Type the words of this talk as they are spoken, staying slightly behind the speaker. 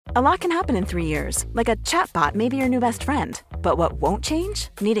A lot can happen in 3 years, like a chatbot may be your new best friend. But what won't change?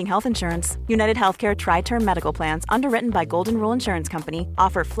 Needing health insurance. United Healthcare Tri-Term Medical Plans, underwritten by Golden Rule Insurance Company,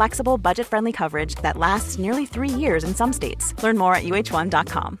 offer flexible, budget-friendly coverage that lasts nearly 3 years in some states. Learn more at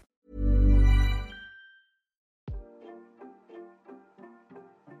uh1.com.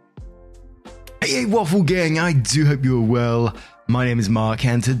 Hey, Waffle Gang, I do hope you're well. My name is Mark,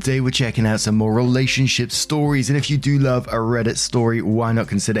 and today we're checking out some more relationship stories. And if you do love a Reddit story, why not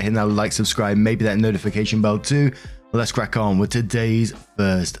consider hitting that like, subscribe, maybe that notification bell too. Well, let's crack on with today's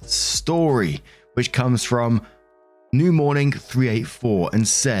first story, which comes from New Morning 384 and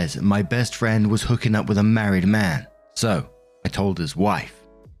says, my best friend was hooking up with a married man, so I told his wife.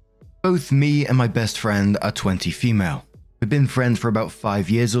 Both me and my best friend are 20 female. We've been friends for about 5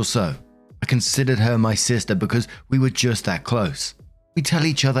 years or so. I considered her my sister because we were just that close. We tell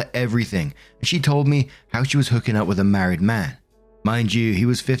each other everything, and she told me how she was hooking up with a married man. Mind you, he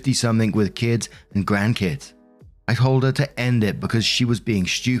was 50-something with kids and grandkids. I told her to end it because she was being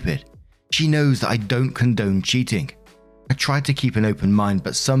stupid. She knows that I don't condone cheating. I tried to keep an open mind,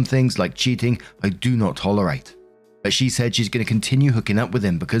 but some things like cheating I do not tolerate. But she said she's going to continue hooking up with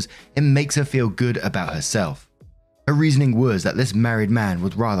him because it makes her feel good about herself. Her reasoning was that this married man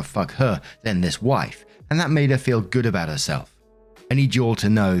would rather fuck her than this wife, and that made her feel good about herself. I need you all to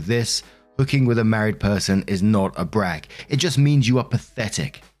know this, hooking with a married person is not a brag, it just means you are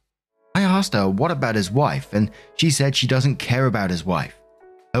pathetic. I asked her what about his wife, and she said she doesn't care about his wife.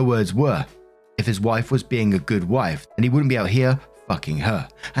 Her words were, if his wife was being a good wife, then he wouldn't be out here fucking her,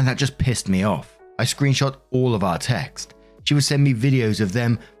 and that just pissed me off. I screenshot all of our text. She would send me videos of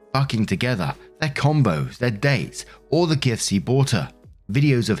them fucking together, their combos, their dates, all the gifts he bought her,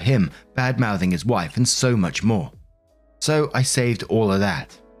 videos of him bad-mouthing his wife, and so much more. So I saved all of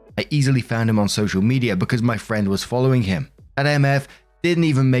that. I easily found him on social media because my friend was following him. That MF didn't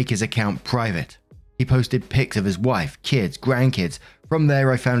even make his account private. He posted pics of his wife, kids, grandkids. From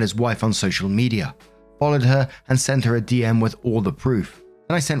there I found his wife on social media, followed her and sent her a DM with all the proof.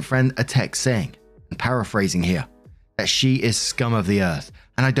 Then I sent friend a text saying, and paraphrasing here, that she is scum of the earth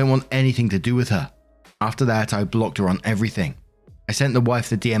and I don't want anything to do with her. After that, I blocked her on everything. I sent the wife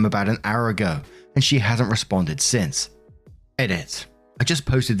the DM about an hour ago and she hasn't responded since. Edit. I just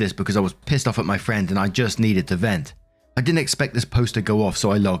posted this because I was pissed off at my friend and I just needed to vent. I didn't expect this post to go off,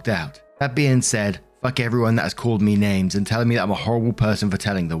 so I logged out. That being said, fuck everyone that has called me names and telling me that I'm a horrible person for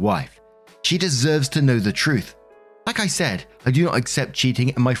telling the wife. She deserves to know the truth. Like I said, I do not accept cheating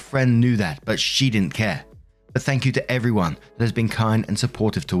and my friend knew that, but she didn't care. But thank you to everyone that has been kind and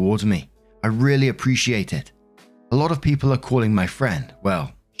supportive towards me. I really appreciate it. A lot of people are calling my friend,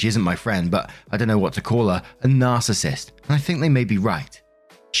 well, she isn't my friend, but I don't know what to call her, a narcissist, and I think they may be right.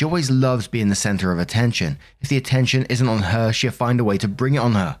 She always loves being the center of attention. If the attention isn't on her, she'll find a way to bring it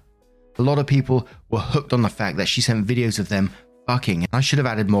on her. A lot of people were hooked on the fact that she sent videos of them fucking, and I should have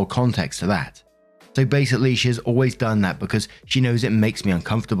added more context to that. So basically, she has always done that because she knows it makes me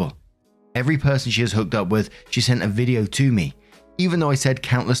uncomfortable. Every person she has hooked up with, she sent a video to me, even though I said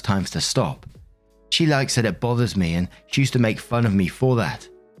countless times to stop. She likes that it bothers me and she used to make fun of me for that.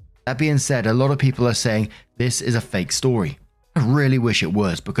 That being said, a lot of people are saying this is a fake story. I really wish it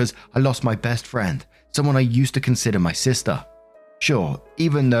was because I lost my best friend, someone I used to consider my sister. Sure,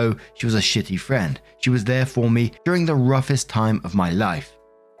 even though she was a shitty friend, she was there for me during the roughest time of my life.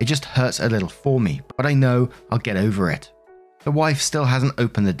 It just hurts a little for me, but I know I'll get over it. The wife still hasn't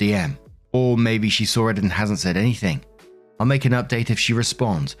opened the DM. Or maybe she saw it and hasn't said anything. I'll make an update if she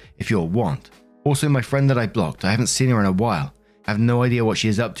responds, if you'll want. Also, my friend that I blocked, I haven't seen her in a while. I have no idea what she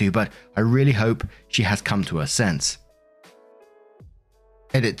is up to, but I really hope she has come to her sense.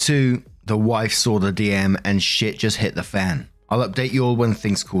 Edit 2, the wife saw the DM and shit just hit the fan. I'll update you all when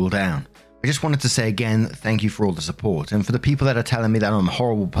things cool down. I just wanted to say again, thank you for all the support, and for the people that are telling me that I'm a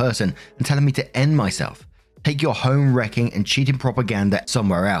horrible person and telling me to end myself. Take your home wrecking and cheating propaganda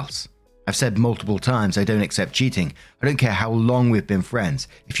somewhere else. I've said multiple times I don't accept cheating. I don't care how long we've been friends.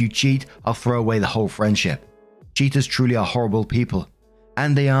 If you cheat, I'll throw away the whole friendship. Cheaters truly are horrible people,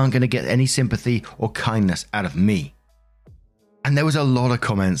 and they aren't going to get any sympathy or kindness out of me. And there was a lot of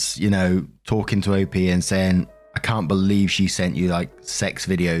comments, talking to OP and saying, I can't believe she sent you sex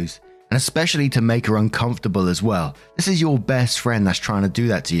videos, and especially to make her uncomfortable as well. This is your best friend that's trying to do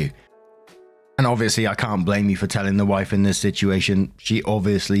that to you. And obviously I can't blame you for telling the wife in this situation. She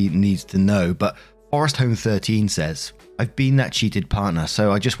obviously needs to know, but Forest Home 13 says, I've been that cheated partner,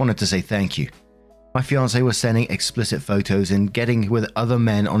 so I just wanted to say thank you. My fiance was sending explicit photos and getting with other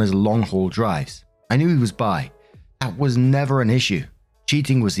men on his long haul drives. I knew he was bi. That was never an issue.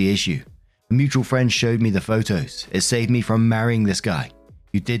 Cheating was the issue. A mutual friend showed me the photos. It saved me from marrying this guy.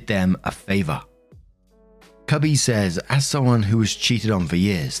 You did them a favor. Cubby says, as someone who was cheated on for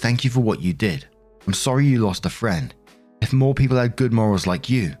years, thank you for what you did. I'm sorry you lost a friend. If more people had good morals like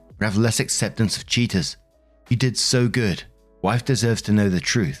you, would have less acceptance of cheaters. You did so good. Wife deserves to know the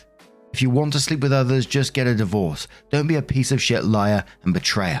truth. If you want to sleep with others, just get a divorce. Don't be a piece of shit liar and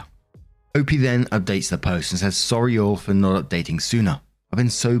betrayer. Opie then updates the post and says, sorry all for not updating sooner. I've been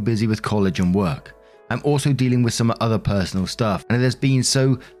so busy with college and work. I'm also dealing with some other personal stuff, and it has been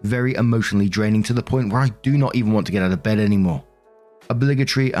so very emotionally draining to the point where I do not even want to get out of bed anymore.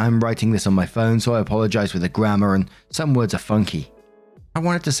 Obligatory, I'm writing this on my phone, so I apologize for the grammar and some words are funky. I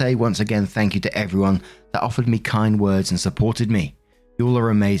wanted to say once again thank you to everyone that offered me kind words and supported me. You all are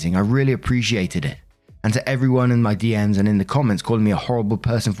amazing, I really appreciated it. And to everyone in my DMs and in the comments calling me a horrible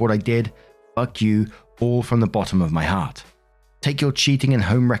person for what I did, fuck you, all from the bottom of my heart. Take your cheating and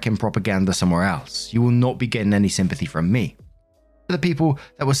home wrecking propaganda somewhere else. You will not be getting any sympathy from me. For the people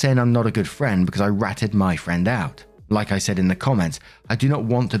that were saying I'm not a good friend because I ratted my friend out. Like I said in the comments, I do not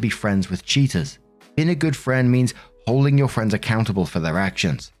want to be friends with cheaters. Being a good friend means holding your friends accountable for their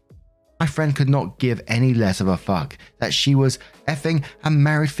actions. My friend could not give any less of a fuck that she was effing a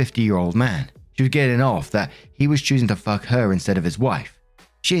married 50-year-old man. She was getting off that he was choosing to fuck her instead of his wife.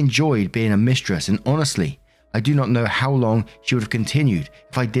 She enjoyed being a mistress, and honestly, I do not know how long she would have continued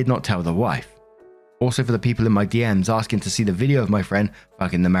if I did not tell the wife. Also, for the people in my DMs asking to see the video of my friend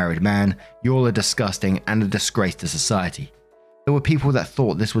fucking the married man, you all are disgusting and a disgrace to society. There were people that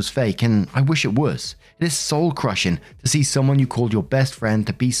thought this was fake, and I wish it was. It is soul crushing to see someone you called your best friend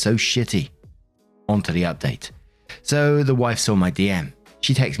to be so shitty. On to the update. So the wife saw my DM.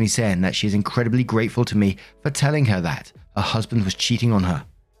 She texted me saying that she is incredibly grateful to me for telling her that her husband was cheating on her.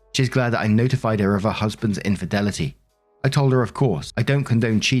 She's glad that I notified her of her husband's infidelity. I told her, of course, I don't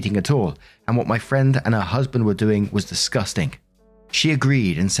condone cheating at all, and what my friend and her husband were doing was disgusting. She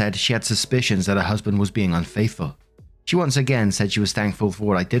agreed and said she had suspicions that her husband was being unfaithful. She once again said she was thankful for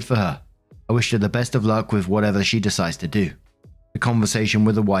what I did for her. I wished her the best of luck with whatever she decides to do. The conversation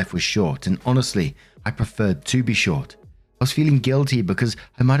with the wife was short, and honestly, I preferred to be short. I was feeling guilty because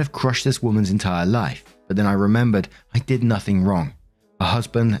I might have crushed this woman's entire life, but then I remembered I did nothing wrong. Her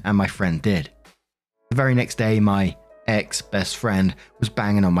husband and my friend did. The very next day, my ex-best friend was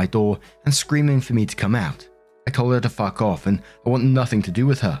banging on my door and screaming for me to come out. I told her to fuck off and I want nothing to do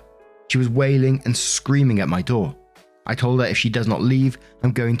with her. She was wailing and screaming at my door. I told her if she does not leave,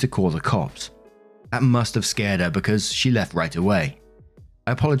 I'm going to call the cops. That must have scared her because she left right away.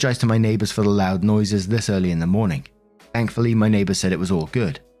 I apologized to my neighbors for the loud noises this early in the morning. Thankfully, my neighbors said it was all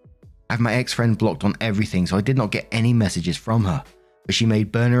good. I have my ex-friend blocked on everything, so I did not get any messages from her, but she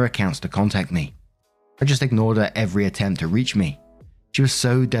made burner accounts to contact me. I just ignored her every attempt to reach me. She was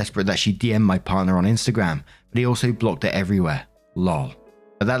so desperate that she DM'd my partner on Instagram, but he also blocked her everywhere. Lol.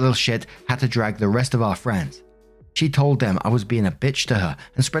 But that little shit had to drag the rest of our friends. She told them I was being a bitch to her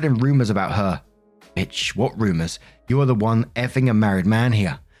and spreading rumors about her. Bitch, what rumors? You're the one effing a married man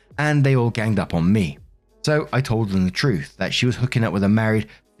here. And they all ganged up on me. So I told them the truth, that she was hooking up with a married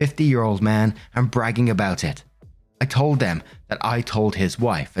 50-year-old man and bragging about it. I told them that I told his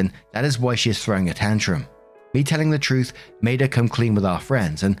wife, and that is why she is throwing a tantrum. Me telling the truth made her come clean with our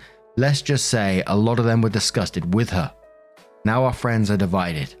friends, and let's just say a lot of them were disgusted with her. Now our friends are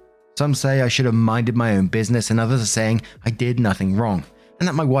divided. Some say I should have minded my own business, and others are saying I did nothing wrong, and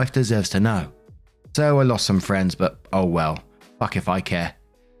that my wife deserves to know. So I lost some friends, but oh well, fuck if I care.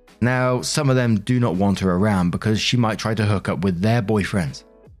 Now, some of them do not want her around because she might try to hook up with their boyfriends.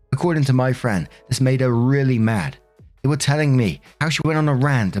 According to my friend, this made her really mad. They were telling me how she went on a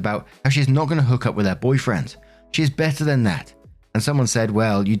rant about how she's not going to hook up with her boyfriends. She is better than that. And someone said,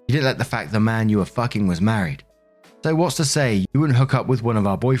 well, you didn't let the fact the man you were fucking was married. So what's to say you wouldn't hook up with one of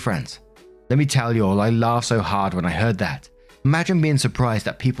our boyfriends? Let me tell you all, I laughed so hard when I heard that. Imagine being surprised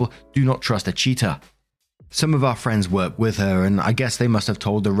that people do not trust a cheater. Some of our friends work with her, and I guess they must have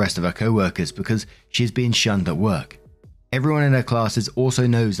told the rest of her co-workers because she is being shunned at work. Everyone in her classes also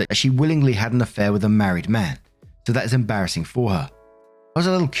knows that she willingly had an affair with a married man, so that is embarrassing for her. I was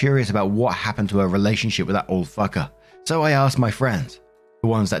a little curious about what happened to her relationship with that old fucker, so I asked my friends, the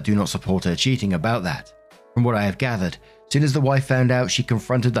ones that do not support her cheating, about that. From what I have gathered, as soon as the wife found out, she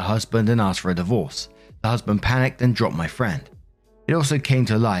confronted the husband and asked for a divorce. The husband panicked and dropped my friend. It also came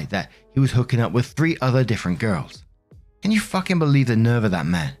to light that he was hooking up with 3 other different girls. Can you fucking believe the nerve of that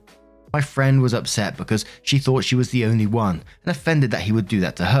man? My friend was upset because she thought she was the only one and offended that he would do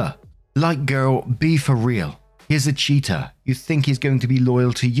that to her. Like, girl, be for real. He's a cheater. You think he's going to be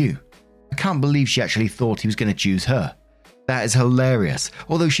loyal to you? I can't believe she actually thought he was going to choose her. That is hilarious,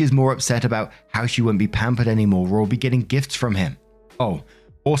 although she is more upset about how she won't be pampered anymore or be getting gifts from him. Oh,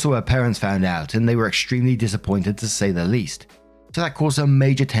 Also, her parents found out and they were extremely disappointed to say the least, so that caused some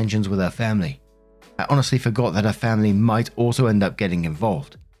major tensions with her family. I honestly forgot that her family might also end up getting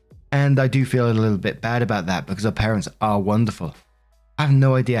involved, and I do feel a little bit bad about that because her parents are wonderful. I have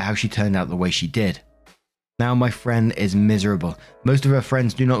no idea how she turned out the way she did. Now my friend is miserable. Most of her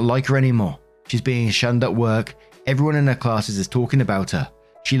friends do not like her anymore. She's being shunned at work, everyone in her classes is talking about her.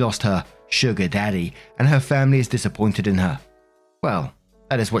 She lost her sugar daddy, and her family is disappointed in her. Well,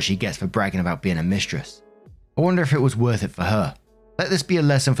 that is what she gets for bragging about being a mistress. I wonder if it was worth it for her. Let this be a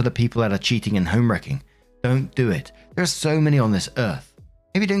lesson for the people that are cheating and homewrecking. Don't do it. There are so many on this earth.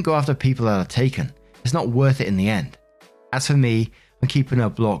 Maybe don't go after people that are taken. It's not worth it in the end. As for me, I'm keeping her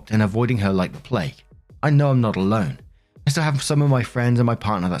blocked and avoiding her like the plague. I know I'm not alone. I still have some of my friends and my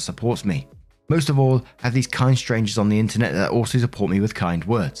partner that supports me. Most of all, I have these kind strangers on the internet that also support me with kind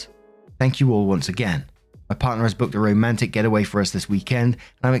words. Thank you all once again. My partner has booked a romantic getaway for us this weekend, and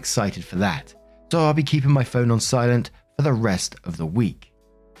I'm excited for that. So I'll be keeping my phone on silent for the rest of the week.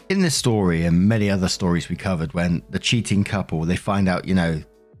 In this story and many other stories we covered, when the cheating couple, they find out,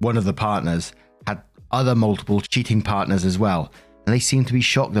 one of the partners had other multiple cheating partners as well, and they seem to be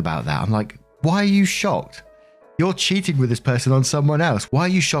shocked about that. I'm like, why are you shocked? You're cheating with this person on someone else. Why are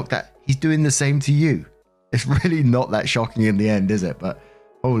you shocked that he's doing the same to you? It's really not that shocking in the end, is it? But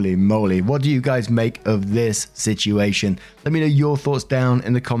holy moly, what do you guys make of this situation? Let me know your thoughts down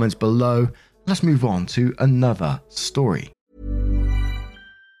in the comments below. Let's move on to another story.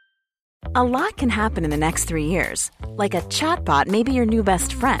 A lot can happen in the next 3 years. Like a chatbot may be your new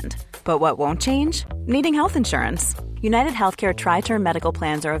best friend. But what won't change? Needing health insurance. United Healthcare Tri-Term Medical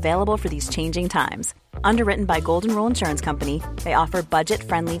Plans are available for these changing times. Underwritten by Golden Rule Insurance Company, they offer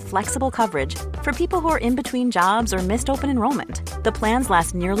budget-friendly, flexible coverage for people who are in between jobs or missed open enrollment. The plans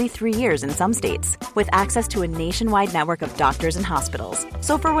last nearly 3 years in some states, with access to a nationwide network of doctors and hospitals.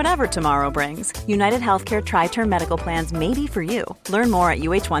 So for whatever tomorrow brings, United Healthcare Tri-Term Medical Plans may be for you. Learn more at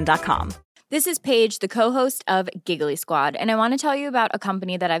uh1.com. This is Paige, the co-host of Giggly Squad, and I want to tell you about a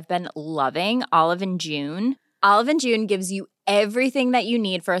company that I've been loving, Olive & June. Olive & June gives you everything that you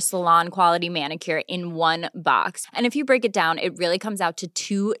need for a salon-quality manicure in one box. And if you break it down, it really comes out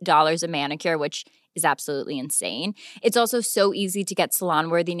to $2 a manicure, which is absolutely insane. It's also so easy to get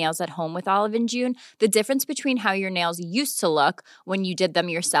salon-worthy nails at home with Olive & June. The difference between how your nails used to look when you did them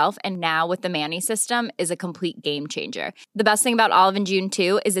yourself and now with the Mani system is a complete game changer. The best thing about Olive & June,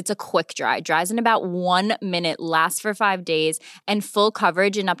 too, is it's a quick dry. Dries in about 1 minute, lasts for 5 days, and full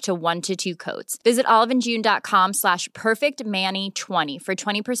coverage in up to 1 to 2 coats. Visit oliveandjune.com/perfectmani20 for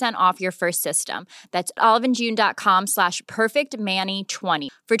 20% off your first system. That's oliveandjune.com/perfectmani20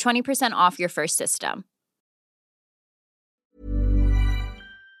 for 20% off your first system.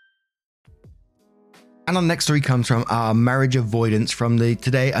 And our next story comes from our marriage avoidance from the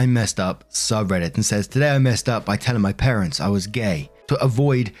Today I Messed Up subreddit, and says, today I messed up by telling my parents I was gay to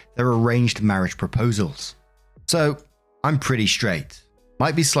avoid their arranged marriage proposals. So I'm pretty straight.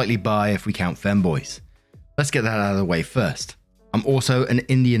 Might be slightly bi if we count femboys. Let's get that out of the way first. I'm also an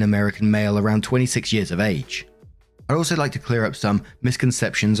Indian American male around 26 years of age. I'd also like to clear up some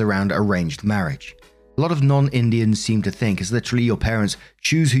misconceptions around arranged marriage. A lot of non-Indians seem to think it's literally your parents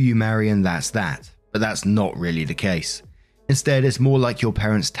choose who you marry and that's that. But that's not really the case. Instead, it's more like your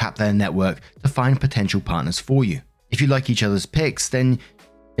parents tap their network to find potential partners for you. If you like each other's pics, then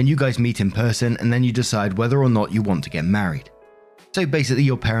you guys meet in person and then you decide whether or not you want to get married. So basically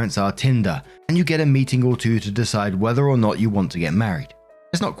your parents are Tinder and you get a meeting or two to decide whether or not you want to get married.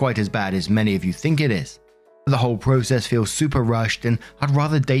 It's not quite as bad as many of you think it is. The whole process feels super rushed and I'd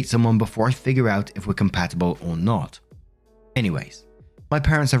rather date someone before I figure out if we're compatible or not. Anyways, my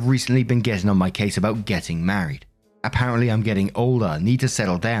parents have recently been getting on my case about getting married. Apparently I'm getting older, need to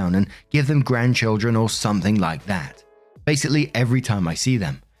settle down and give them grandchildren or something like that. Basically every time I see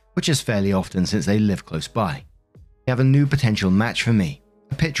them, which is fairly often since they live close by. They have a new potential match for me,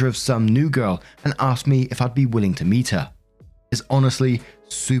 a picture of some new girl, and asked me if I'd be willing to meet her. It's honestly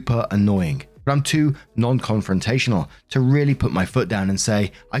super annoying. But I'm too non-confrontational to really put my foot down and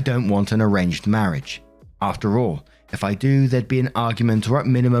say I don't want an arranged marriage. After all, if I do, there'd be an argument or at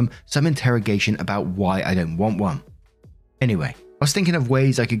minimum some interrogation about why I don't want one. Anyway, I was thinking of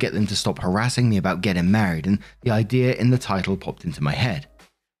ways I could get them to stop harassing me about getting married, and the idea in the title popped into my head.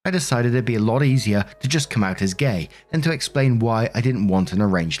 I decided it'd be a lot easier to just come out as gay than to explain why I didn't want an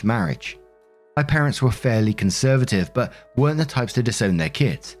arranged marriage. My parents were fairly conservative but weren't the types to disown their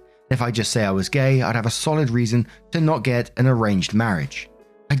kids. If I just say I was gay, I'd have a solid reason to not get an arranged marriage.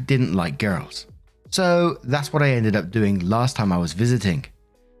 I didn't like girls. So that's what I ended up doing last time I was visiting.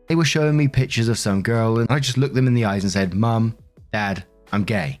 They were showing me pictures of some girl and I just looked them in the eyes and said, Mum, Dad, I'm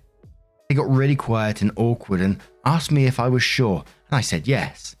gay. They got really quiet and awkward and asked me if I was sure, and I said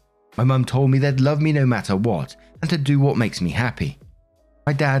yes. My mum told me they'd love me no matter what and to do what makes me happy.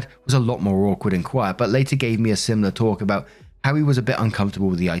 My dad was a lot more awkward and quiet, but later gave me a similar talk about how he was a bit uncomfortable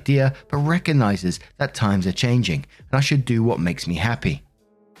with the idea, but recognizes that times are changing and I should do what makes me happy.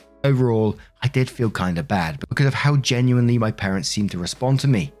 Overall, I did feel kinda bad because of how genuinely my parents seemed to respond to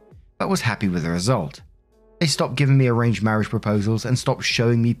me, but was happy with the result. They stopped giving me arranged marriage proposals and stopped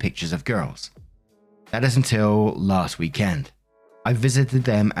showing me pictures of girls. That is until last weekend. I visited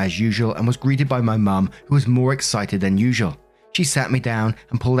them as usual and was greeted by my mum, who was more excited than usual. She sat me down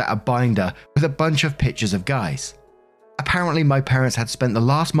and pulled out a binder with a bunch of pictures of guys. Apparently my parents had spent the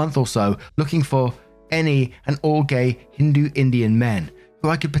last month or so looking for any and all gay Hindu Indian men who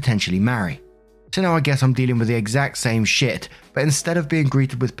I could potentially marry. So now I guess I'm dealing with the exact same shit, but instead of being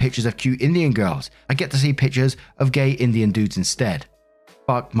greeted with pictures of cute Indian girls, I get to see pictures of gay Indian dudes instead.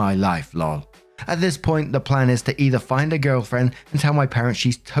 Fuck my life, lol. At this point, the plan is to either find a girlfriend and tell my parents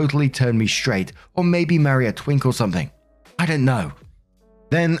she's totally turned me straight, or maybe marry a twink or something. I don't know.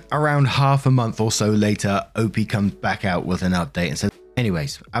 Then, around half a month or so later, Opie comes back out with an update and says,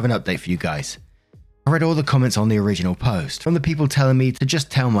 anyways, I have an update for you guys. I read all the comments on the original post, from the people telling me to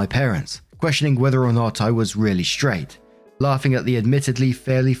just tell my parents, questioning whether or not I was really straight, laughing at the admittedly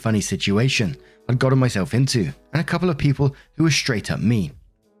fairly funny situation I'd gotten myself into, and a couple of people who were straight up mean.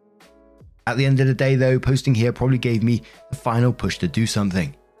 At the end of the day though, posting here probably gave me the final push to do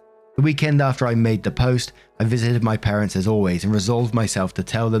something. The weekend after I made the post, I visited my parents as always and resolved myself to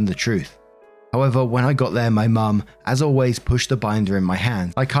tell them the truth. However, when I got there, my mum, as always, pushed the binder in my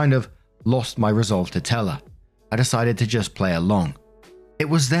hand. I kind of lost my resolve to tell her. I decided to just play along. It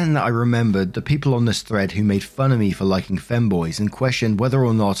was then that I remembered the people on this thread who made fun of me for liking femboys and questioned whether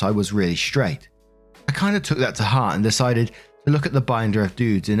or not I was really straight. I kind of took that to heart and decided to look at the binder of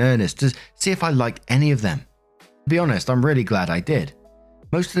dudes in earnest to see if I liked any of them. To be honest, I'm really glad I did.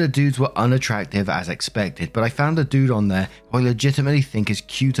 Most of the dudes were unattractive as expected, but I found a dude on there who I legitimately think is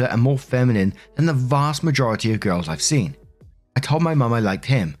cuter and more feminine than the vast majority of girls I've seen. I told my mum I liked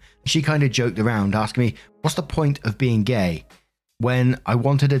him, and she kind of joked around asking me what's the point of being gay when I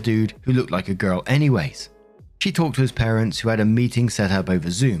wanted a dude who looked like a girl anyways. She talked to his parents who had a meeting set up over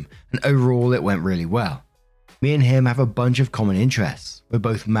Zoom, and overall it went really well. Me and him have a bunch of common interests. We're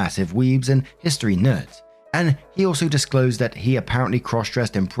both massive weebs and history nerds. And he also disclosed that he apparently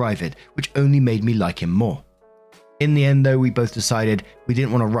cross-dressed in private, which only made me like him more. In the end though, we both decided we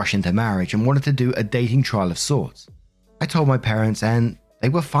didn't want to rush into marriage and wanted to do a dating trial of sorts. I told my parents and they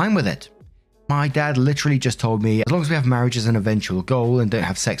were fine with it. My dad literally just told me as long as we have marriage as an eventual goal and don't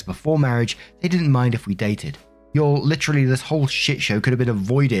have sex before marriage, they didn't mind if we dated. Literally this whole shit show could have been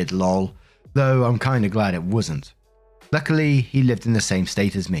avoided, lol. Though I'm kinda glad it wasn't. Luckily, he lived in the same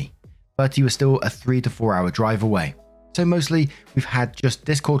state as me, but he was still a 3 to 4 hour drive away. So mostly, we've had just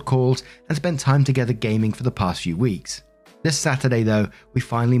Discord calls and spent time together gaming for the past few weeks. This Saturday though, we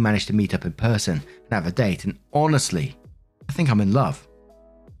finally managed to meet up in person and have a date, and honestly, I think I'm in love.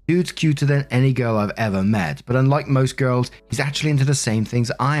 Dude's cuter than any girl I've ever met, but unlike most girls, he's actually into the same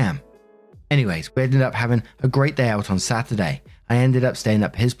things I am. Anyways, we ended up having a great day out on Saturday. I ended up staying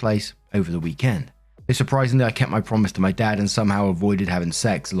at his place over the weekend. Though surprisingly, I kept my promise to my dad and somehow avoided having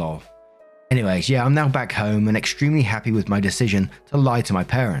sex, lol. Anyways, yeah, I'm now back home and extremely happy with my decision to lie to my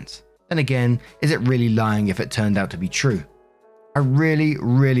parents. Then again, is it really lying if it turned out to be true? I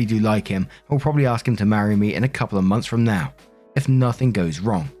really do like him and will probably ask him to marry me in a couple of months from now, if nothing goes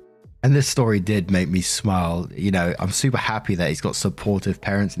wrong. And this story did make me smile. I'm super happy that he's got supportive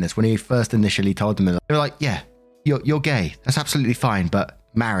parents in this. When he first initially told them, they were like, yeah, you're gay. That's absolutely fine, but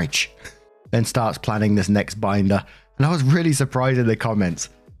marriage. Then starts planning this next binder. And I was really surprised in the comments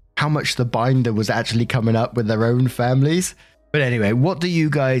how much the binder was actually coming up with their own families. But anyway, what do you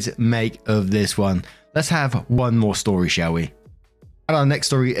guys make of this one? Let's have one more story, shall we? And our next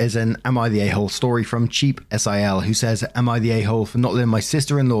story is an Am I the A-hole story from Cheap SIL, who says, am I the a-hole for not letting my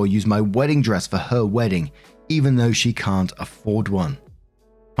sister-in-law use my wedding dress for her wedding, even though she can't afford one?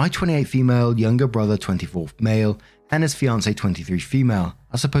 My 28 female younger brother 24 male and his fiancée 23 female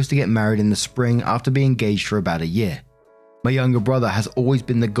are supposed to get married in the spring after being engaged for about a year. My younger brother has always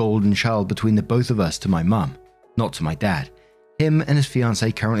been the golden child between the both of us to my mum, not to my dad. Him and his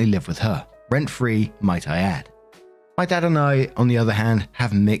fiancée currently live with her, rent-free might I add. My dad and I, on the other hand,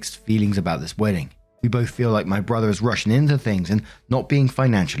 have mixed feelings about this wedding. We both feel like my brother is rushing into things and not being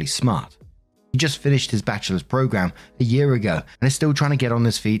financially smart. He just finished his bachelor's program a year ago and is still trying to get on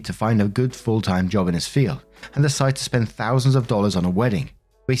his feet to find a good full-time job in his field and decide to spend thousands of dollars on a wedding.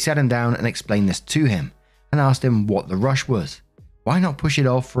 We sat him down and explained this to him and asked him what the rush was. Why not push it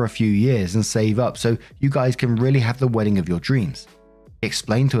off for a few years and save up so you guys can really have the wedding of your dreams? He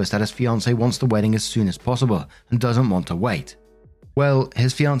explained to us that his fiancée wants the wedding as soon as possible and doesn't want to wait. Well,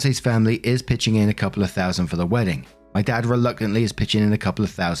 his fiancée's family is pitching in a couple of thousand for the wedding. My dad reluctantly is pitching in a couple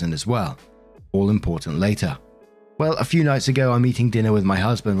of thousand as well. All important later. Well, a few nights ago I'm eating dinner with my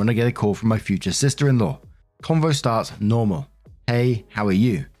husband when I get a call from my future sister-in-law. Convo starts normal. Hey, how are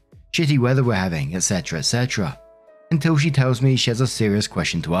you? Shitty weather we're having, etc, etc. Until she tells me she has a serious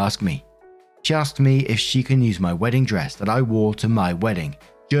question to ask me. She asked me if she can use my wedding dress that I wore to my wedding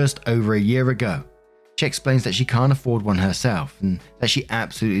just over a year ago. She explains that she can't afford one herself and that she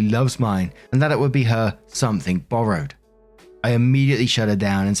absolutely loves mine and that it would be her something borrowed. I immediately shut her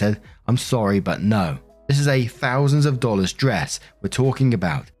down and said, I'm sorry, but no. This is a thousands of dollars dress we're talking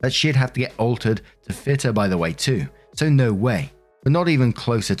about that she'd have to get altered to fit her, by the way, too. So no way. We're not even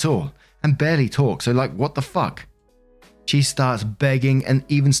close at all and barely talk, so like what the fuck? She starts begging and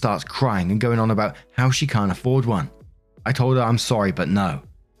even starts crying and going on about how she can't afford one. I told her I'm sorry, but no.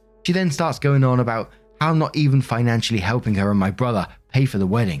 She then starts going on about how I'm not even financially helping her and my brother pay for the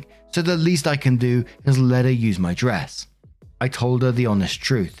wedding, so the least I can do is let her use my dress. I told her the honest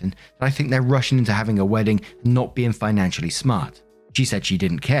truth and that I think they're rushing into having a wedding and not being financially smart. She said she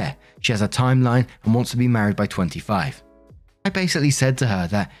didn't care. She has a timeline and wants to be married by 25. I basically said to her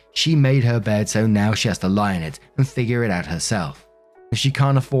that she made her bed, so now she has to lie in it and figure it out herself. If she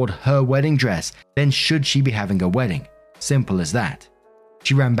can't afford her wedding dress, then should she be having a wedding? Simple as that.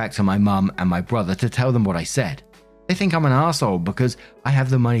 She ran back to my mum and my brother to tell them what I said. They think I'm an asshole because I have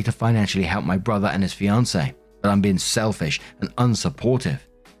the money to financially help my brother and his fiancée, but I'm being selfish and unsupportive.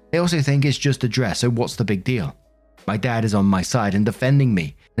 They also think it's just a dress, so what's the big deal? My dad is on my side and defending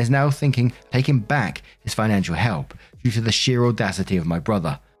me and is now thinking of taking back his financial help due to the sheer audacity of my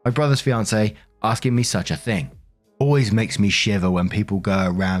brother's fiancée asking me such a thing. Always makes me shiver when people go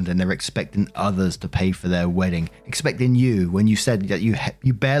around and they're expecting others to pay for their wedding, expecting you when you said that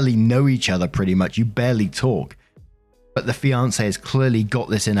you barely know each other pretty much, you barely talk. But the fiancée has clearly got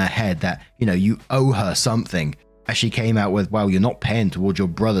this in her head that, you owe her something, as she came out with, well, you're not paying towards your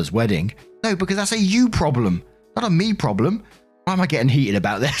brother's wedding. No, because that's a you problem, not a me problem. Why am I getting heated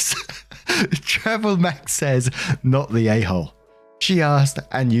about this? Travel Max says, not the a-hole. She asked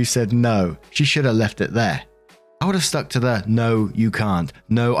and you said no. She should have left it there. I would have stuck to the no, you can't.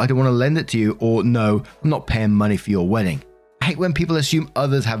 No, I don't want to lend it to you. Or no, I'm not paying money for your wedding. I hate when people assume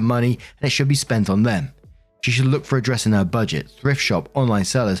others have money and it should be spent on them. She should look for a dress in her budget, thrift shop, online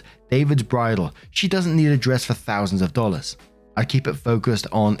sellers, David's Bridal. She doesn't need a dress for thousands of dollars. I keep it focused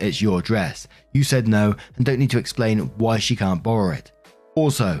on it's your dress. You said no and don't need to explain why she can't borrow it.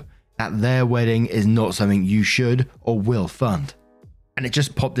 Also, that their wedding is not something you should or will fund. And it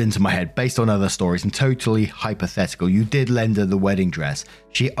just popped into my head based on other stories and totally hypothetical. You did lend her the wedding dress.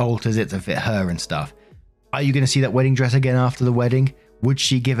 She alters it to fit her and stuff. Are you going to see that wedding dress again after the wedding? Would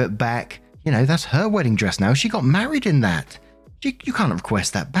she give it back? That's her wedding dress now. She got married in that. You can't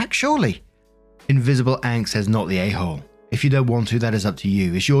request that back, surely. Invisible Angst says not the a-hole. If you don't want to, that is up to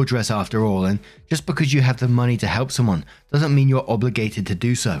you. It's your dress after all, and just because you have the money to help someone doesn't mean you're obligated to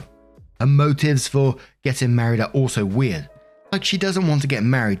do so. Her motives for getting married are also weird. Like she doesn't want to get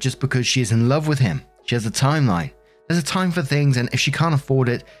married just because she is in love with him. She has a timeline. There's a time for things, and if she can't afford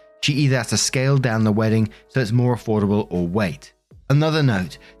it, she either has to scale down the wedding so it's more affordable or wait. Another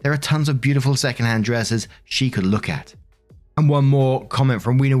note, there are tons of beautiful secondhand dresses she could look at. And one more comment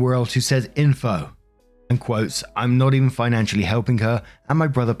from Wiener World who says info and quotes, I'm not even financially helping her and my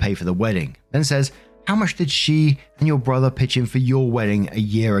brother pay for the wedding. Then says, how much did she and your brother pitch in for your wedding a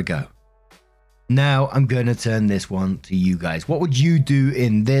year ago? Now I'm going to turn this one to you guys. What would you do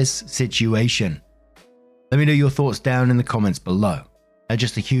in this situation? Let me know your thoughts down in the comments below. And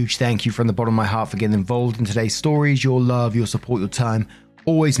just a huge thank you from the bottom of my heart for getting involved in today's stories. Your love, your support, your time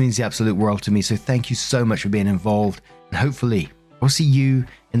always means the absolute world to me. So thank you so much for being involved. And hopefully I'll see you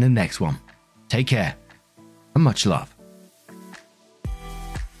in the next one. Take care and much love.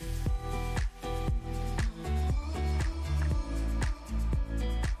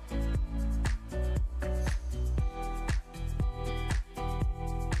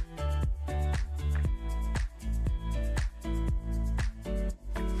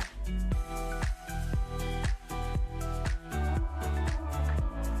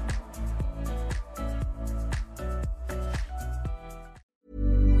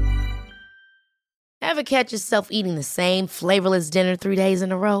 Ever catch yourself eating the same flavorless dinner 3 days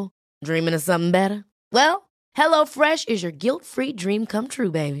in a row? Dreaming of something better? Well, HelloFresh is your guilt-free dream come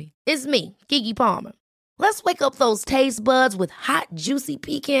true, baby. It's me, Keke Palmer. Let's wake up those taste buds with hot, juicy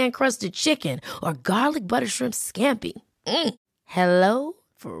pecan-crusted chicken or garlic butter shrimp scampi. Hello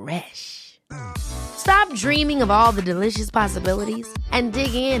Fresh. Stop dreaming of all the delicious possibilities and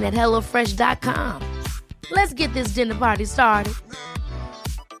dig in at HelloFresh.com. Let's get this dinner party started.